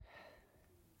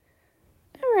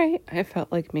right, I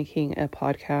felt like making a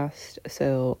podcast,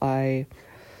 so I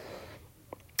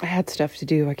had stuff to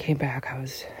do. I came back, I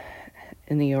was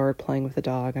in the yard playing with the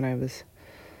dog, and I was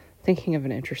thinking of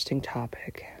an interesting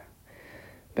topic.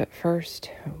 But first,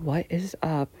 what is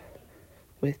up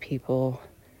with people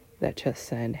that just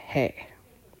send, hey?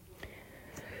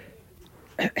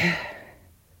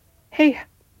 Hey,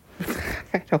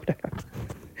 I don't know.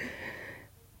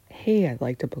 Hey, I'd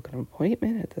like to book an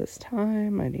appointment at this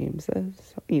time. My name's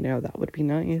this. That would be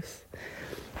nice.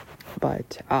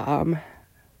 But,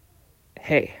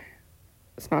 hey,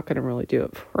 it's not going to really do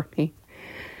it for me.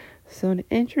 So an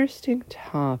interesting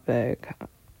topic,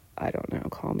 I don't know,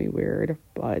 call me weird,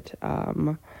 but,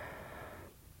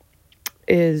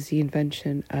 is the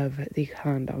invention of the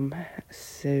condom.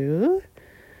 So,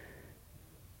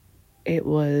 it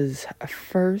was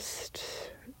first,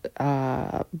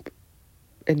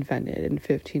 invented in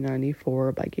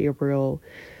 1594 by Gabriel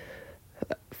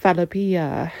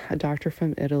Falloppia, a doctor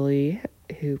from Italy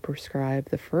who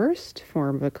prescribed the first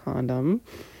form of a condom,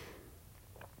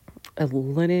 a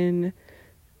linen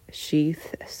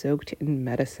sheath soaked in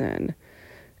medicine,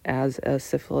 as a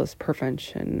syphilis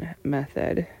prevention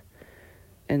method.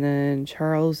 And then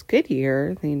Charles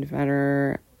Goodyear, the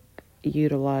inventor,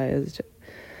 utilized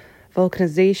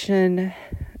vulcanization.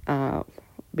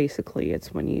 Basically,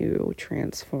 it's when you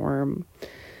transform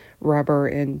rubber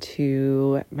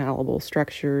into malleable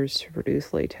structures to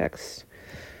produce latex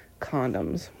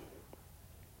condoms.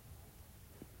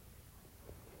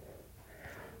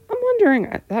 I'm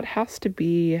wondering, that has to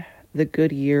be the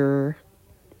Goodyear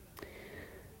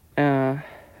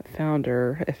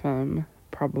founder, if I'm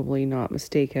probably not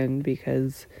mistaken,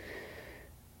 because,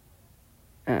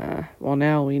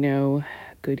 now we know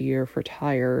Goodyear for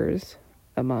tires,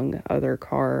 among other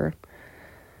car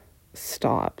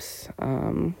stops.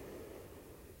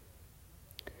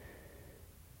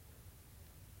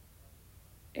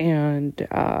 And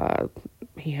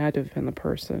he had to have been the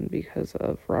person because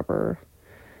of rubber.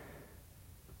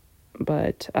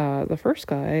 But the first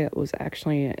guy was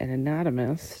actually an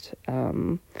anatomist,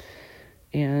 and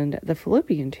the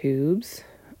fallopian tubes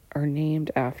are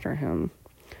named after him.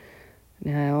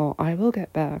 Now, I will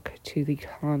get back to the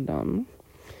condom,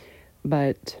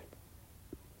 but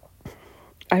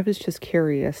I was just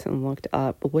curious and looked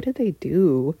up, what did they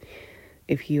do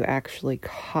if you actually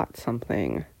caught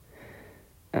something?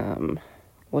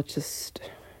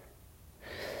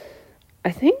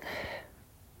 I think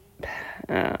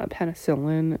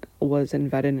penicillin was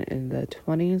invented in the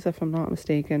 1920s, if I'm not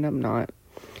mistaken. I'm not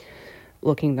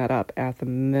looking that up at the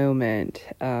moment.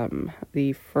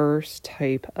 The first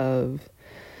type of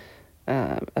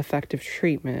effective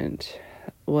treatment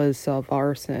was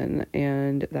salvarsan,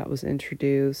 and that was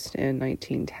introduced in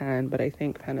 1910, but I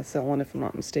think penicillin, if I'm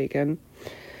not mistaken,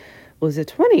 was the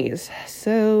 1920s.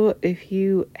 So if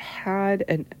you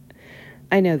had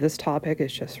I know this topic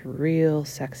is just real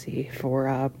sexy for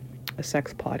a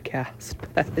sex podcast,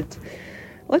 but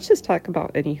let's just talk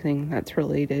about anything that's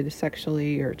related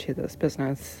sexually or to this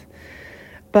business.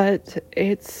 But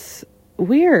it's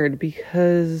weird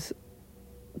because,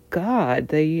 God,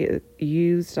 they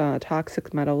used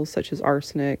toxic metals such as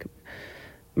arsenic,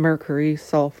 mercury,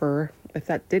 sulfur. If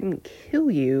that didn't kill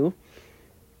you,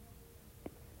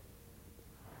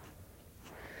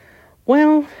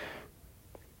 well,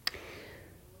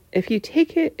 if you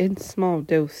take it in small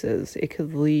doses, it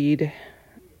could lead,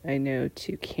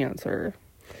 to cancer.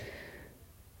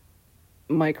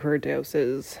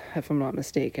 Microdoses, if I'm not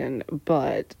mistaken.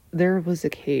 But there was a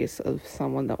case of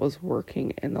someone that was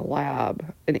working in a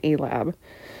lab,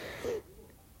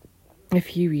 a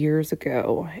few years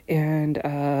ago,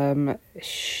 and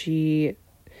she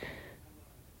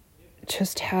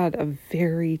just had a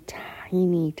very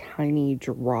tiny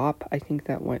drop, I think,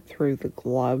 that went through the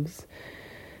gloves,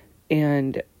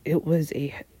 and it was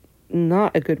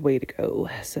not a good way to go,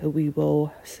 so we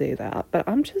will say that. But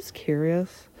I'm just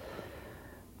curious,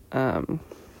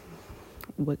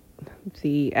 what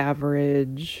the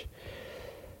average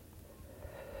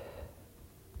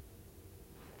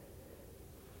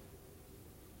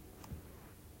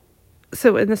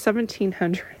so in the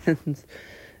 1700s,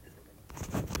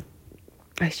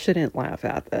 I shouldn't laugh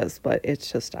at this, but it's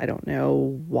just, I don't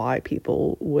know why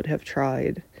people would have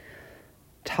tried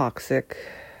toxic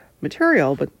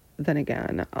material, but then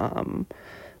again,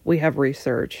 we have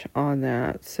research on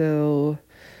that. So,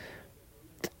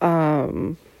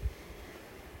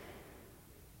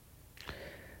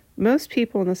 most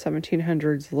people in the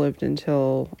 1700s lived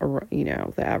until,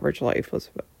 the average life was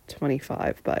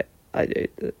 25, but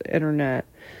the internet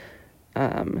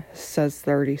says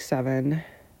 37.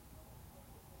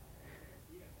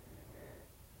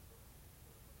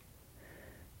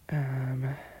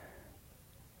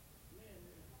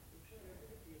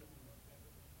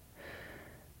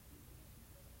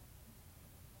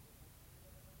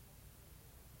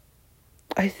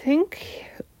 I think,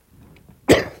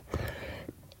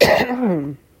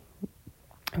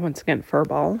 once again,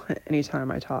 furball, anytime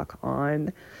I talk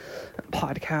on a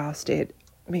podcast, it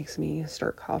makes me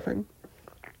start coughing.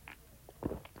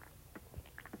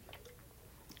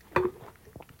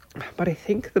 But I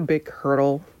think the big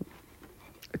hurdle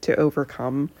to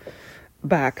overcome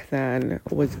back then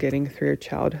was getting through your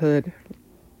childhood.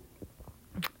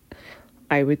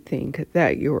 I would think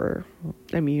that your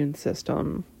immune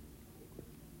system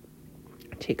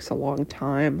takes a long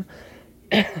time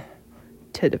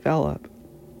to develop.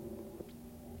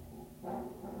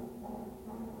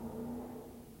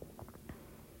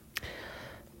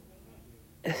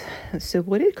 So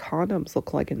what did condoms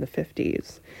look like in the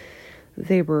 50s?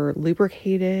 They were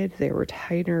lubricated, they were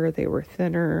tighter, they were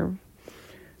thinner.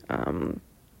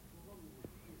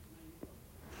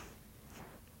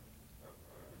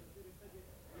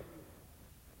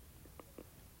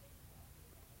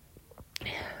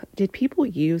 Did people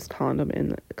use condoms in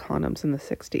the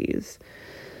 60s?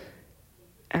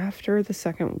 After the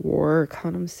Second War,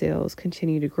 condom sales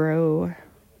continued to grow.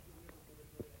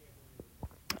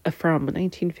 From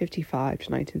 1955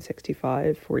 to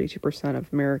 1965, 42%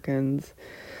 of Americans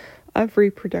of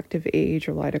reproductive age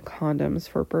relied on condoms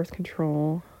for birth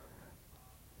control.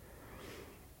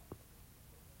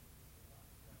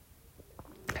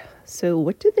 So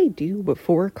what did they do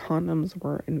before condoms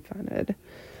were invented?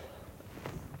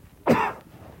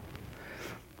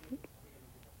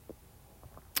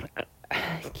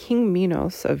 King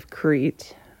Minos of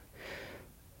Crete,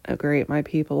 my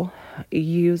people,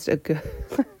 used a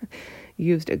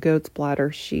goat's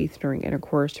bladder sheath during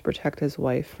intercourse to protect his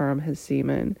wife from his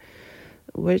semen,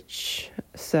 which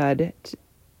said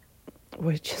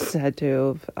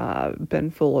to have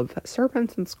been full of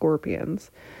serpents and scorpions.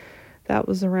 That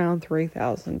was around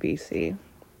 3000 BC.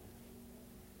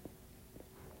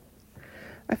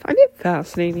 I find it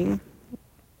fascinating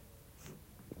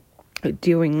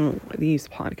doing these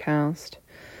podcasts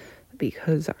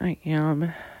because I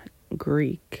am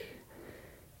Greek,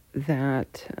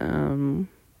 that a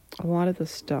lot of the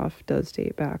stuff does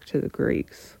date back to the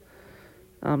Greeks.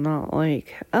 I'm not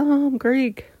like, I'm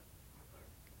Greek.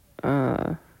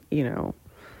 I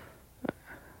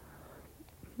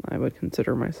would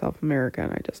consider myself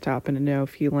American. I just happen to know a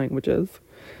few languages.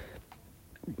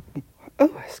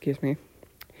 Oh, excuse me.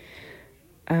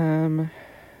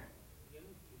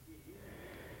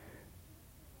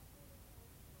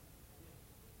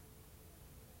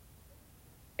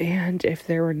 And if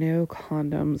there were no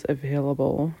condoms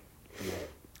available,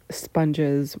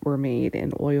 sponges were made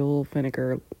in oil,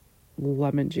 vinegar,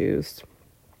 lemon juice,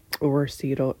 or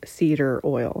cedar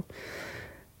oil.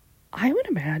 I would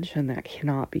imagine that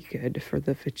cannot be good for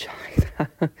the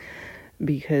vagina.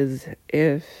 Because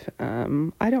if,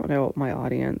 I don't know what my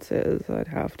audience is, I'd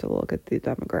have to look at the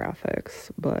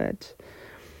demographics, but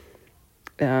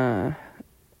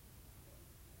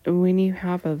when you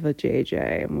have a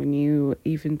vajayjay, and when you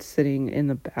even sitting in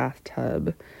the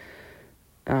bathtub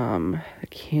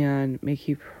can make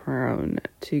you prone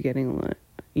to getting,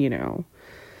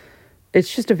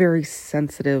 it's just a very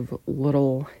sensitive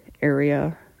little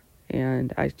area,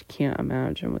 and I can't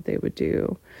imagine what they would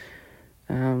do.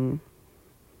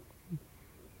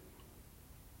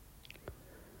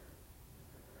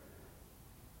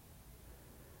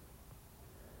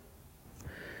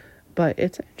 But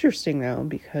it's interesting, though,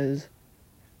 because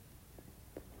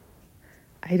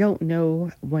I don't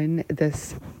know when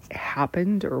this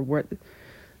happened or what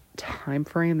time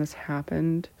frame this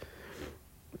happened.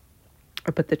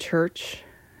 But the church,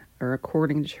 or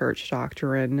according to church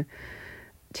doctrine,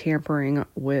 tampering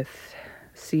with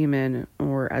semen,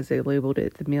 or as they labeled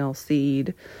it, the male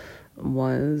seed,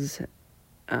 was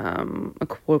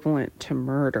equivalent to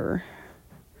murder.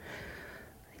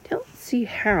 I don't see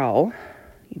how.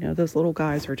 Those little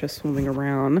guys are just swimming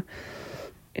around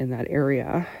in that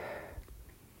area.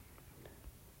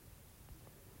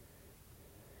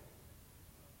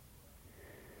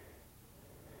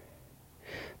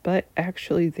 But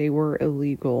actually, they were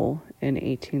illegal in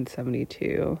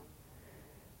 1872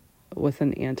 with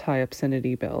an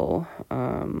anti-obscenity bill.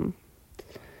 On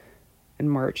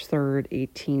March 3rd,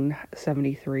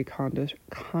 1873,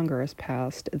 Congress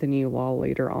passed the new law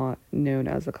later on known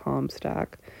as the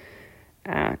Comstock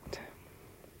Act.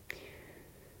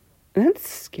 And that's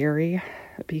scary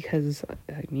because,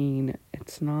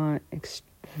 it's not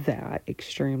that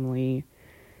extremely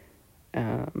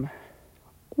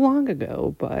long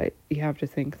ago, but you have to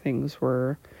think things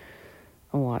were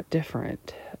a lot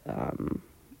different. You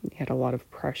had a lot of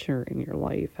pressure in your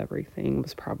life. Everything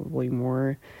was probably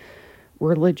more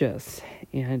religious,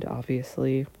 and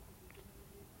obviously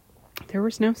there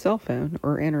was no cell phone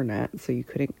or internet, so you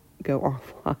couldn't go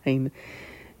offline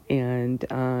and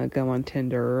go on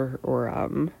Tinder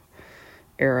or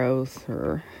Arrows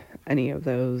or any of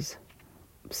those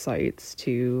sites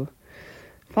to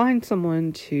find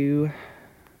someone to,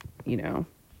 you know,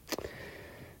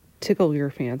 tickle your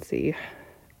fancy.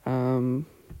 But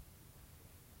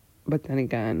then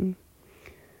again,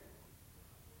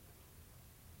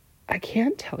 I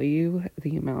can't tell you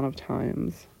the amount of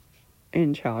times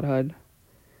in childhood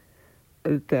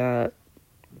that,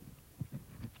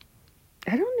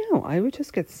 I don't know, I would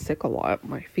just get sick a lot.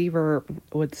 My fever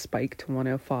would spike to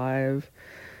 105.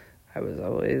 I was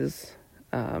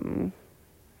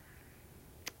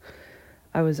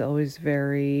always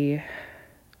very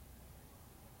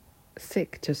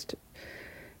sick. Just,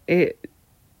 it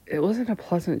wasn't a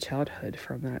pleasant childhood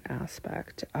from that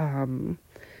aspect.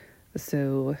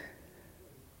 So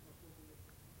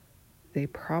they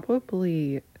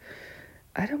probably,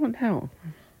 I don't know.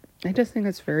 I just think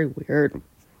it's very weird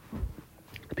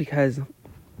because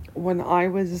when I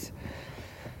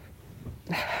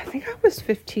think I was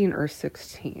 15 or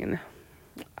 16,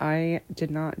 I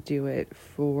did not do it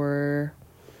for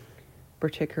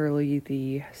particularly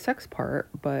the sex part,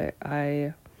 but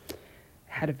I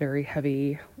had a very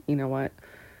heavy, and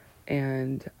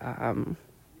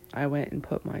I went and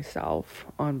put myself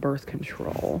on birth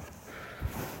control.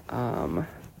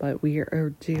 But we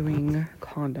are doing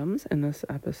condoms in this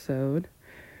episode,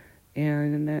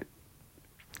 and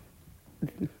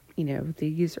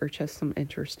these are just some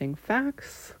interesting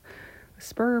facts.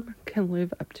 Sperm can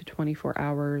live up to 24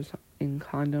 hours in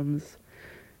condoms,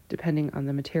 depending on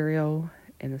the material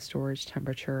and the storage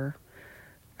temperature.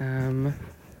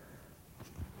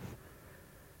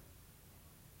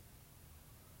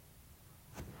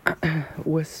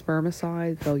 With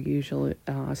spermicide, they'll usually,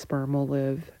 sperm will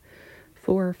live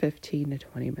for 15 to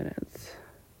 20 minutes.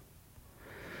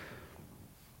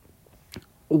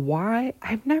 Why?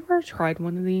 I've never tried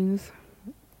one of these,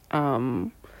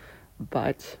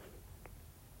 but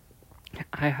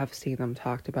I have seen them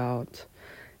talked about,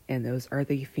 and those are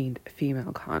the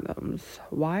female condoms.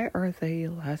 Why are they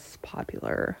less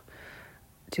popular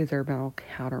to their male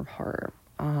counterpart?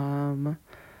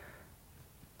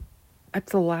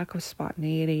 It's a lack of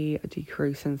spontaneity, a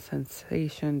decrease in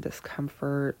sensation,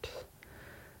 discomfort,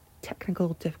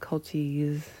 technical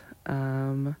difficulties,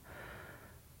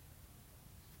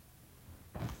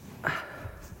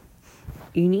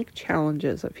 unique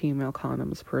challenges that female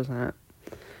condoms present.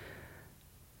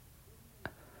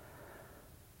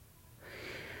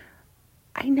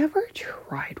 I never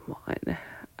tried one.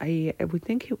 I would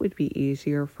think it would be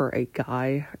easier for a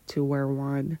guy to wear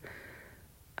one.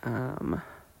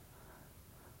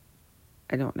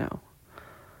 I don't know.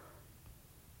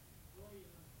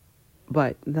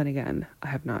 But then again, I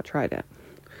have not tried it.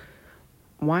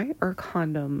 Why are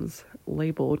condoms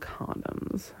labeled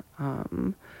condoms?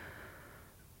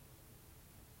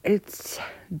 It's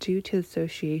due to the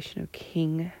association of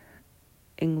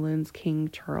England's King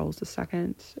Charles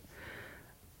II.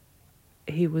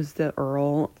 He was the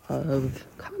Earl of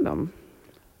Condom.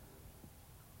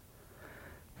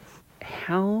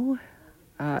 How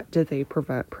did they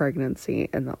prevent pregnancy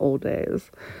in the old days?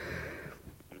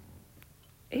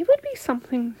 It would be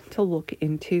something to look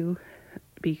into,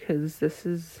 because this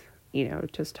is,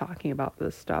 just talking about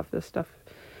this stuff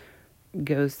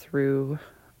goes through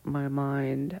my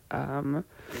mind.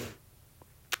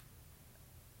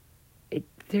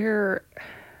 There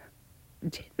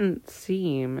didn't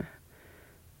seem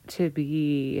to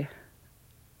be,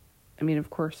 of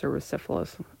course there was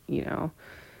syphilis,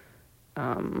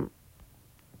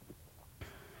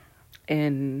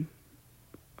 in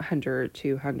 100,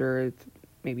 200,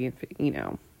 maybe,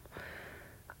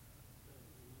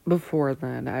 before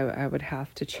then. I would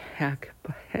have to check,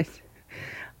 but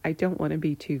I don't want to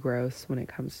be too gross when it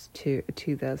comes to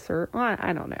this, or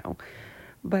I don't know.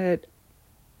 But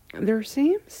there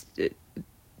seems,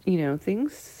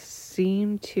 things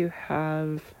seem to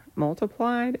have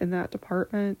multiplied in that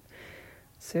department.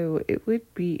 So it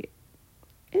would be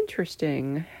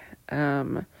interesting.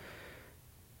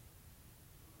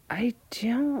 I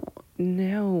don't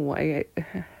know.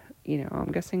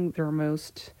 I'm guessing their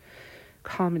most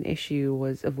common issue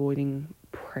was avoiding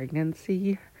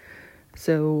pregnancy.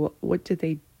 So what did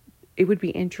they, it would be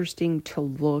interesting to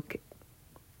look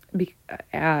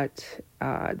at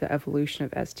the evolution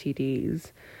of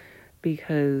STDs,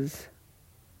 because,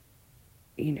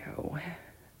 we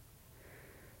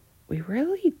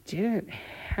really didn't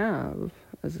have,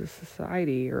 as a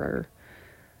society or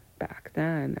back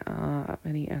then,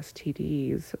 many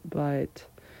STDs, but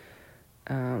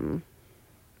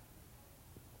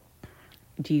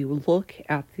do you look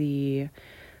at the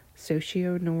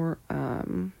sociological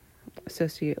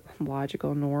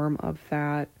norm of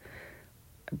that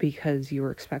because you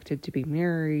were expected to be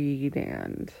married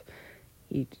and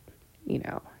you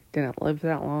didn't live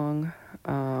that long?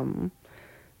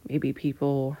 Maybe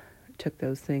people took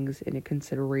those things into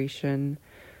consideration,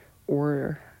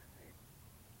 or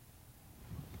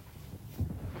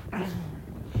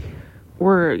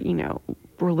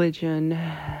religion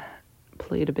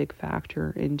played a big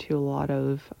factor into a lot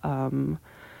of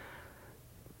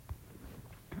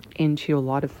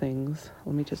things.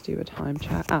 Let me just do a time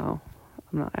check. Oh,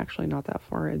 I'm not that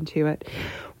far into it.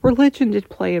 Religion did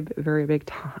play a very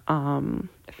big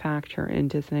factor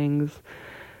into things.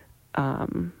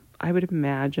 I would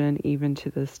imagine even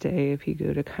to this day, if you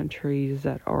go to countries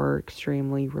that are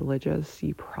extremely religious,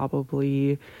 you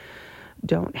probably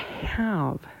don't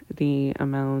have the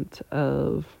amount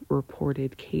of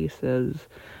reported cases.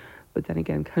 But then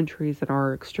again, countries that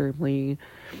are extremely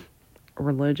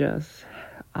religious,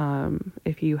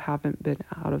 if you haven't been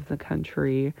out of the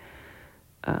country,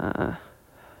 I've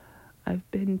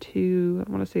been to,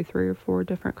 I want to say 3 or 4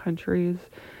 different countries.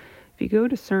 If you go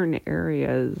to certain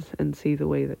areas and see the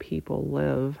way that people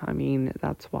live, I mean,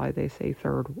 that's why they say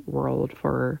third world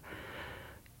for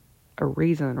a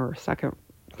reason, or second.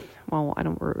 Well, I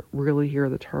don't really hear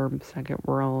the term second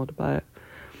world, but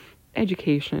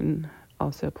education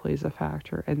also plays a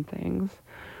factor in things.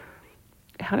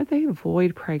 How did they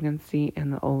avoid pregnancy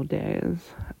in the old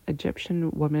days?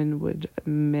 Egyptian women would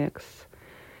mix.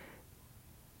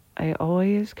 I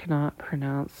always cannot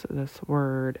pronounce this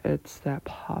word. It's that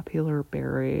popular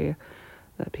berry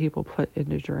that people put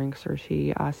into drinks or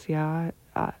tea. Acacia.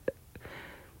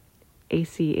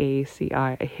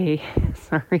 A-C-A-C-I-A.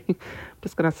 Sorry. I'm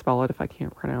just going to spell it if I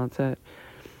can't pronounce it.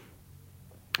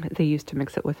 They used to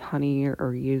mix it with honey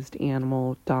or used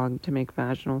animal dung to make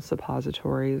vaginal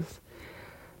suppositories.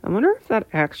 I wonder if that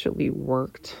actually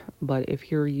worked, but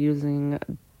if you're using,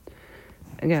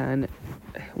 again,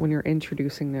 when you're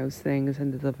introducing those things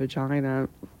into the vagina,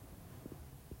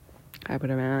 I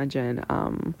would imagine,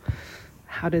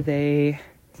 how do they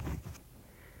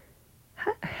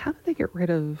get rid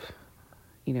of,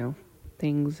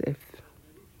 things if,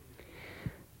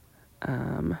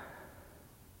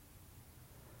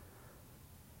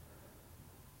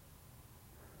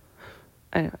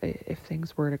 if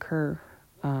things were to occur.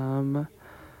 I'm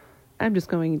just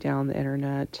going down the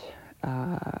internet.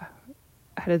 How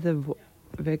did the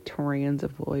Victorians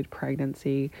avoid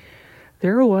pregnancy?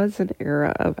 There was an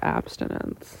era of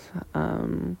abstinence.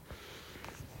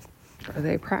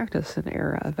 They practiced an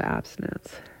era of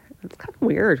abstinence. It's kind of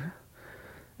weird.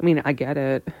 I mean, I get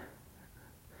it.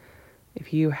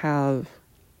 If you have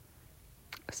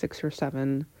 6 or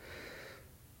 7,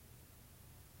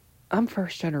 I'm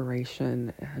first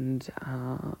generation, and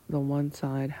the one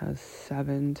side has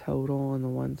 7 total, and the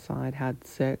one side had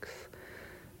 6.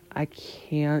 I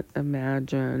can't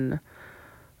imagine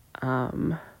I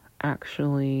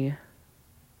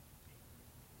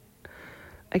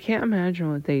can't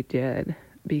imagine what they did,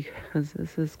 because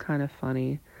this is kind of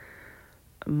funny.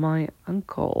 My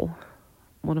uncle,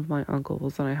 one of my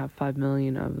uncles, and I have 5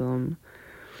 million of them,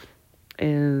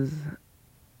 is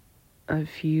a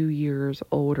few years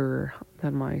older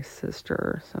than my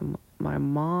sister. So my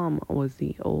mom was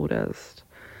the oldest,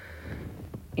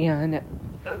 and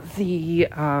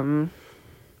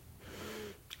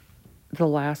the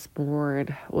last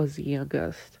born was the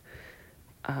youngest.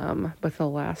 But the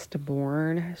last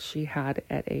born she had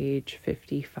at age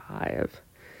 55.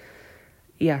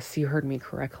 Yes, you heard me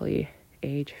correctly.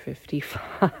 Age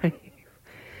 55.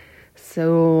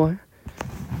 So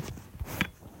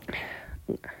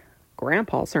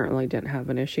Grandpa certainly didn't have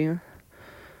an issue.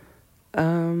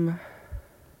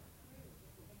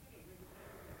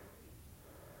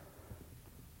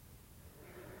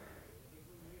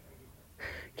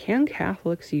 Can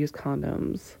Catholics use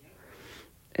condoms?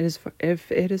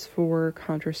 If it is for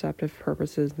contraceptive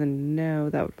purposes, then no,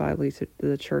 that would violate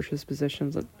the church's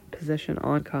position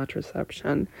on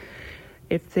contraception.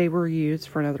 If they were used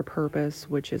for another purpose,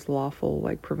 which is lawful,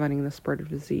 like preventing the spread of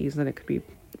disease, then it could be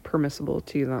permissible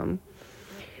to them.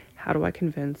 How do I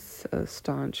convince a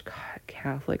staunch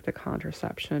Catholic that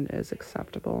contraception is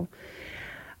acceptable?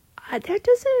 That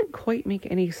doesn't quite make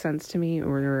any sense to me,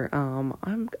 or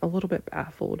I'm a little bit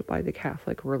baffled by the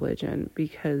Catholic religion,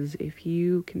 because if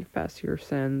you confess your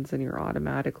sins and you're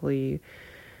automatically,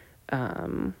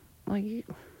 this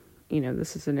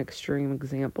is an extreme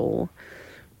example,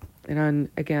 and I'm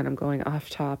going off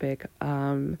topic,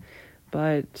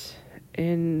 but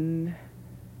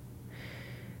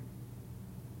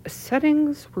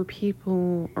settings where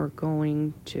people are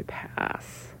going to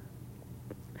pass.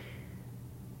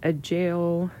 A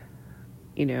jail,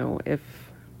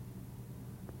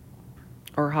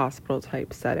 or hospital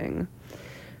type setting.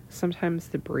 Sometimes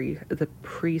the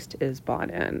priest is bought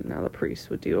in. Now the priest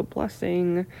would do a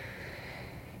blessing.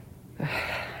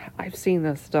 I've seen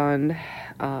this done,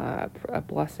 a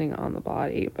blessing on the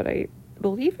body, but I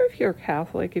believe if you're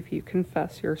Catholic, if you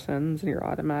confess your sins, you're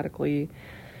automatically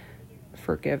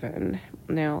forgiven.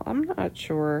 Now, I'm not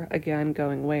sure, again,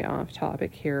 going way off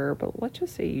topic here, but let's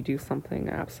just say you do something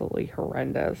absolutely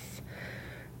horrendous.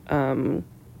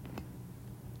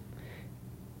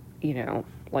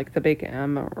 Like the Big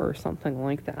M or something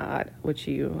like that, which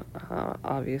you,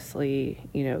 obviously,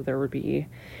 there would be,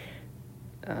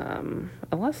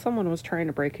 unless someone was trying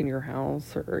to break in your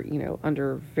house or,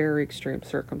 under very extreme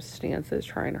circumstances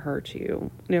trying to hurt you,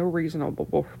 no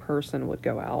reasonable person would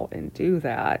go out and do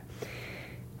that.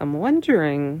 I'm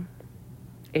wondering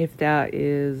if that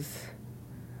is,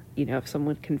 if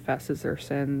someone confesses their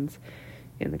sins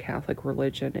in the Catholic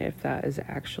religion, if that is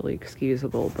actually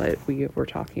excusable. But we were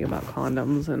talking about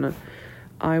condoms, and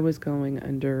I was going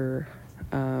under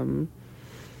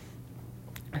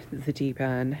the deep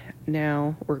end.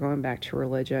 Now we're going back to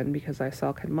religion, because I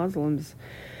saw, can Muslims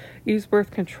use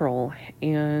birth control?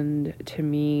 And to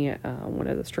me, one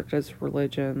of the strictest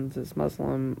religions is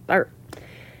Muslim. Or,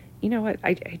 you know what?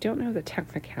 I don't know the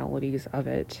technicalities of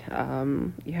it.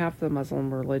 You have the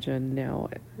Muslim religion now.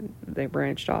 They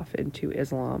branched off into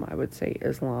Islam. I would say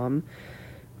Islam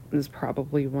is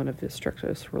probably one of the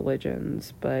strictest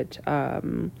religions, but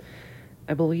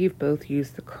I believe both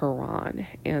use the Quran,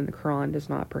 and the Quran does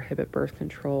not prohibit birth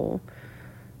control.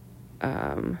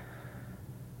 Nor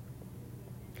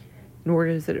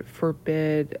does it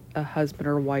forbid a husband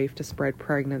or wife to spread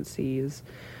pregnancies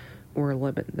or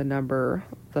limit the number.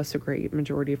 Thus, a great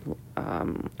majority of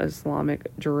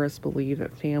Islamic jurists believe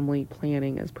that family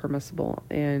planning is permissible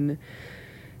in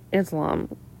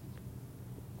Islam.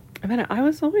 But I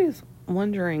was always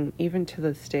wondering, even to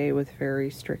this day with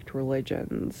very strict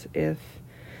religions,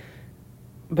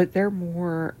 but they're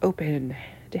more open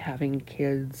to having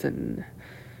kids and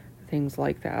things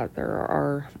like that. There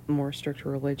are more strict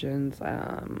religions.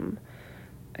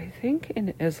 I think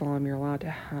in Islam you're allowed to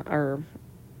have, or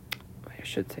I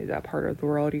should say that part of the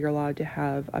world, you're allowed to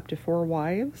have up to 4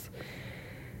 wives.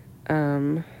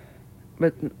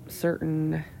 But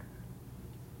certain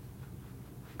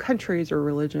countries or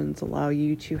religions allow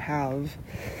you to have,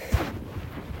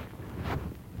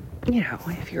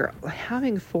 if you're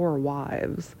having 4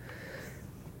 wives,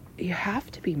 you have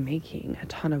to be making a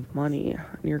ton of money,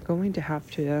 and you're going to have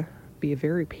to be a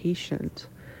very patient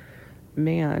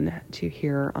man to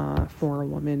hear 4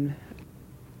 women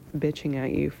bitching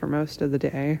at you for most of the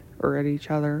day, or at each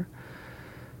other.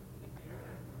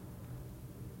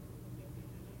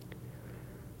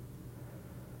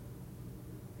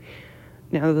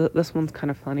 Now, this one's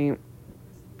kind of funny,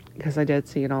 because I did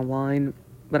see it online,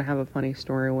 but I have a funny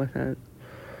story with it.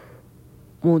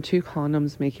 Will 2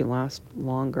 condoms make you last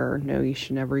longer? No, you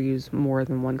should never use more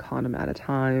than 1 condom at a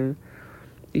time.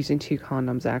 Using 2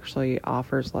 condoms actually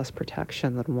offers less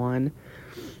protection than 1.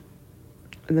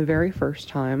 And the very first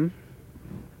time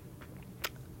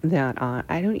that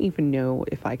I don't even know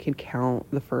if I could count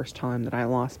the first time that I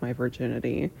lost my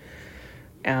virginity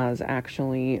as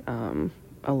actually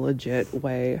a legit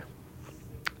way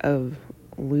of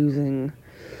losing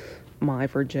my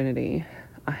virginity.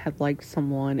 I had liked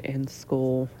someone in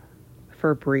school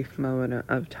for a brief moment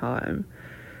of time.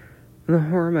 The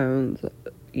hormones,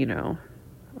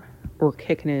 were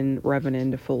kicking in, revving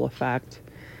into full effect.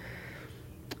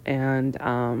 And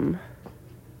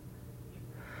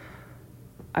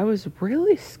I was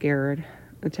really scared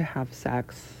to have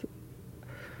sex,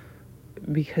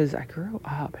 because I grew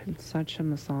up in such a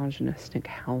misogynistic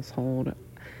household.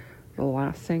 The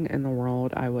last thing in the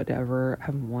world I would ever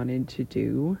have wanted to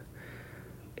do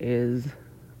is,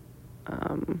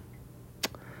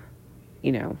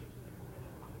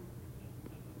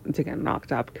 to get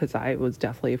knocked up, because I was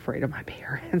deathly afraid of my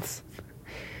parents.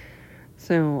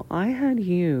 So we had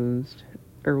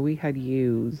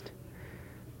used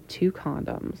 2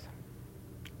 condoms,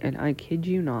 and I kid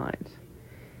you not,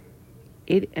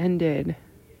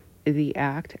 the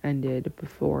act ended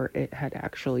before it had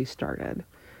actually started.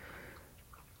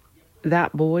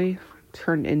 That boy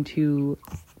turned into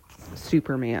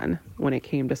Superman when it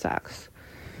came to sex.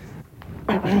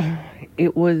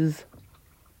 It was,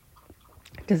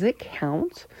 does it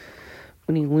count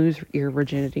when you lose your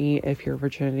virginity if your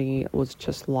virginity was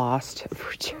just lost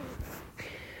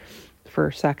for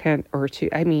a second or 2?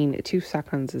 I mean, 2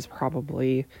 seconds is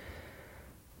probably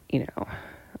you know,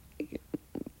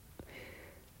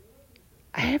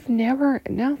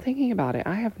 now thinking about it,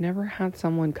 I have never had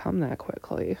someone come that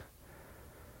quickly.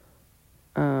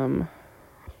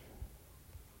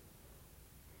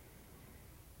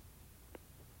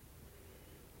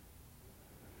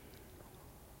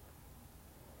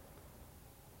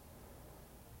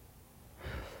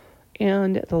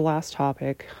 And the last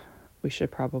topic we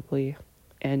should probably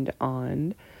end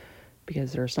on,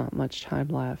 because there's not much time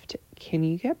left. Can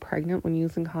you get pregnant when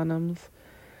using condoms?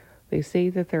 They say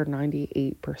that they're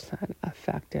 98%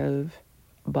 effective,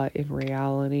 but in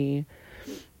reality,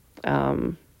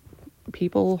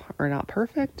 people are not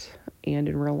perfect, and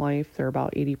in real life, they're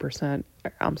about 87%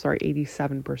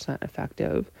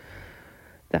 effective.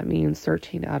 That means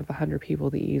 13 out of 100 people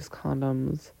that use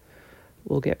condoms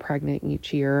will get pregnant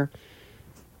each year.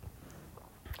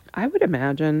 I would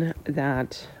imagine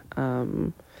that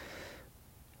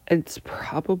it's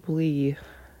probably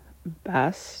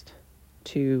best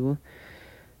to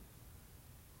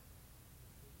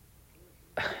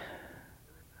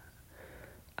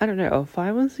I don't know, if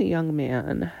I was a young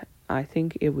man, I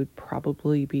think it would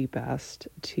probably be best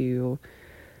to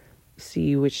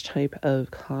see which type of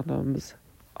condoms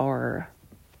are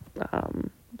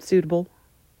suitable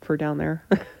for down there.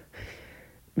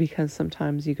 Because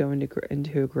sometimes you go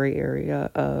into a gray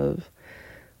area of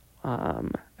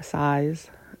size,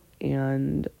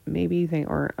 and maybe they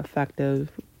aren't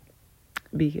effective.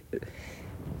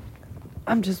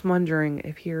 I'm just wondering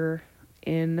if you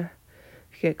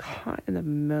get caught in the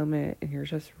moment and you're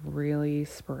just really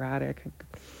sporadic.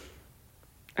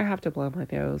 I have to blow my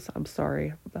nose. I'm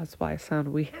sorry. That's why I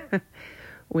sound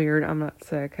weird. I'm not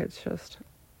sick. It's just,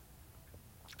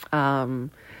 but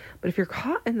if you're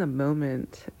caught in the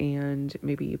moment and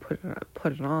maybe you put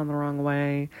it on the wrong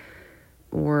way,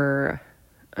 or,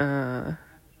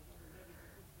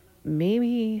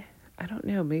 maybe, I don't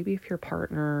know, maybe if your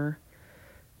partner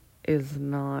is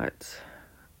not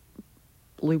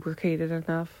lubricated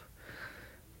enough.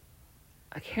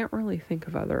 I can't really think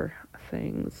of other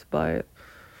things, but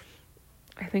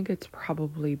I think it's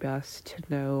probably best to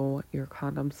know your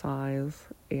condom size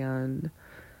and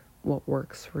what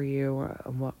works for you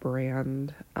and what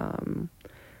brand. And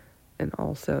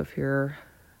also if you're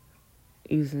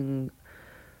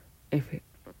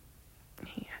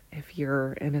if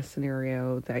you're in a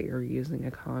scenario that you're using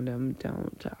a condom,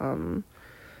 don't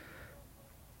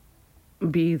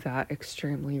be that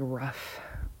extremely rough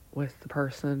with the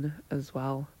person as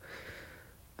well.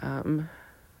 I've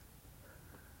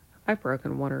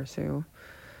broken one or two.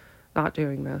 Not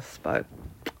doing this, but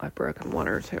I've broken one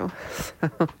or two. So,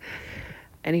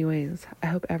 anyways, I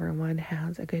hope everyone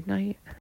has a good night.